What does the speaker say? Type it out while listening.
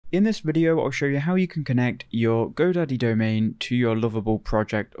In this video, I'll show you how you can connect your GoDaddy domain to your Lovable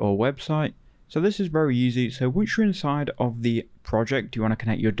project or website. So this is very easy. So once you're inside of the project you want to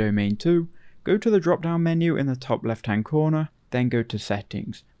connect your domain to, go to the drop down menu in the top left hand corner, then go to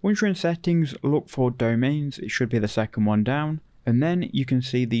settings. Once you're in settings, look for domains, it should be the second one down, and then you can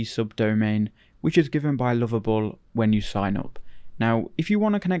see the subdomain which is given by Lovable when you sign up. Now if you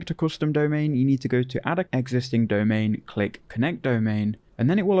want to connect a custom domain, you need to go to add an existing domain, click connect domain, and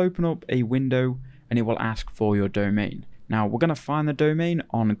then it will open up a window and it will ask for your domain. Now we're going to find the domain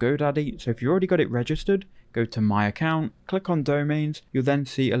on GoDaddy, so if you already got it registered, go to my account, click on domains, you'll then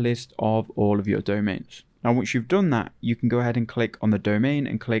see a list of all of your domains. Now once you've done that, you can go ahead and click on the domain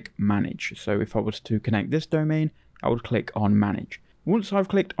and click manage. So if I was to connect this domain, I would click on manage. Once I've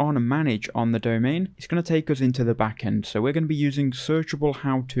clicked on manage on the domain, it's going to take us into the backend. So we're going to be using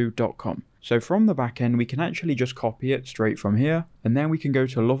searchablehowto.com. So from the backend, we can actually just copy it straight from here, and then we can go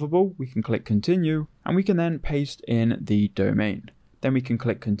to Lovable, we can click continue, and we can then paste in the domain. Then we can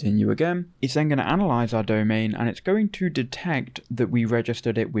click continue again. It's then going to analyze our domain, and it's going to detect that we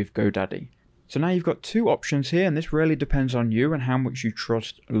registered it with GoDaddy. So now you've got two options here, and this really depends on you and how much you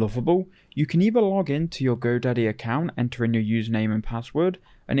trust Lovable. You can either log into your GoDaddy account, enter in your username and password,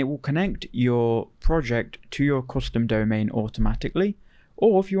 and it will connect your project to your custom domain automatically.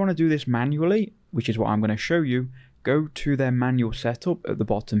 Or if you want to do this manually, which is what I'm going to show you, go to their manual setup at the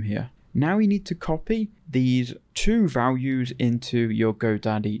bottom here. Now you need to copy these two values into your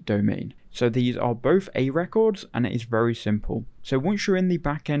GoDaddy domain. So these are both A records, and it is very simple. So once you're in the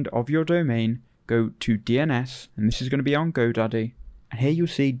back end of your domain, go to DNS, and this is going to be on GoDaddy, and here you'll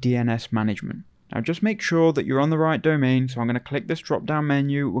see DNS management. Now just make sure that you're on the right domain, so I'm going to click this drop down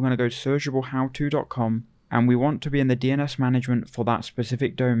menu, we're going to go searchablehowto.com, and we want to be in the DNS management for that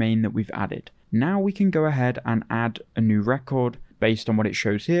specific domain that we've added. Now we can go ahead and add a new record based on what it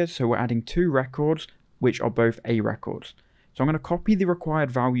shows here. So we're adding two records which are both A records. So I'm going to copy the required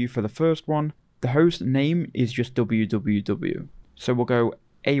value for the first one. The host name is just www. So we'll go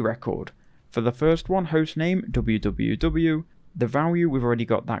A record. For the first one, host name www. The value, we've already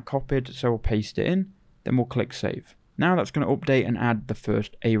got that copied, so we'll paste it in. Then we'll click save. Now that's going to update and add the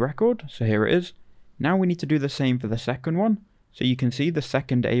first A record. So here it is. Now we need to do the same for the second one. So you can see the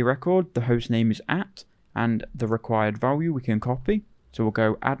second A record, the host name is @ and the required value we can copy. So we'll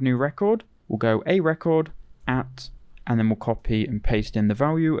go add new record, we'll go A record, @ and then we'll copy and paste in the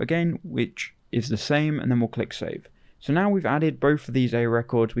value again, which is the same, and then we'll click save. So now we've added both of these A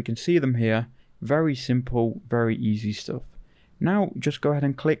records, we can see them here. Very simple, very easy stuff. Now just go ahead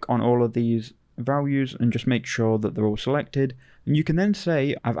and click on all of these values and just make sure that they're all selected, and you can then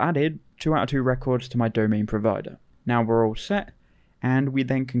say I've added 2 out of 2 records to my domain provider. Now we're all set, and we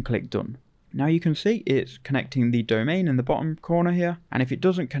then can click done. Now you can see it's connecting the domain in the bottom corner here, and if it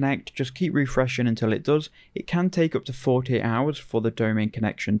doesn't connect, just keep refreshing until it does. It can take up to 48 hours for the domain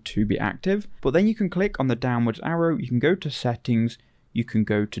connection to be active, but then you can click on the downwards arrow, you can go to settings, you can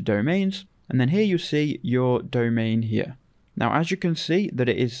go to domains, and then here you see your domain here. Now as you can see that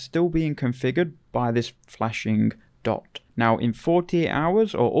it is still being configured by this flashing dot. Now in 48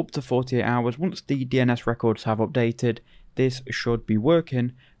 hours or up to 48 hours, once the DNS records have updated, this should be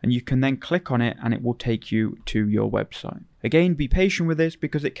working, and you can then click on it and it will take you to your website. Again, be patient with this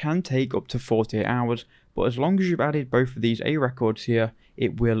because it can take up to 48 hours, but as long as you've added both of these A records here,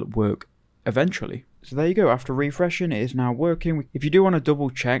 it will work eventually. So there you go, after refreshing it is now working. If you do want to double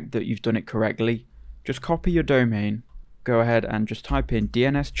check that you've done it correctly, just copy your domain, go ahead and just type in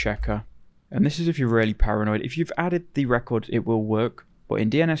DNS checker, and this is if you're really paranoid. If you've added the records it will work, but in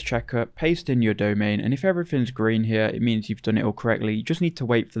DNS checker paste in your domain, and if everything's green here it means you've done it all correctly. You just need to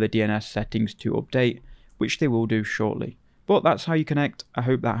wait for the DNS settings to update, which they will do shortly. But that's how you connect. I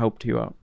hope that helped you out.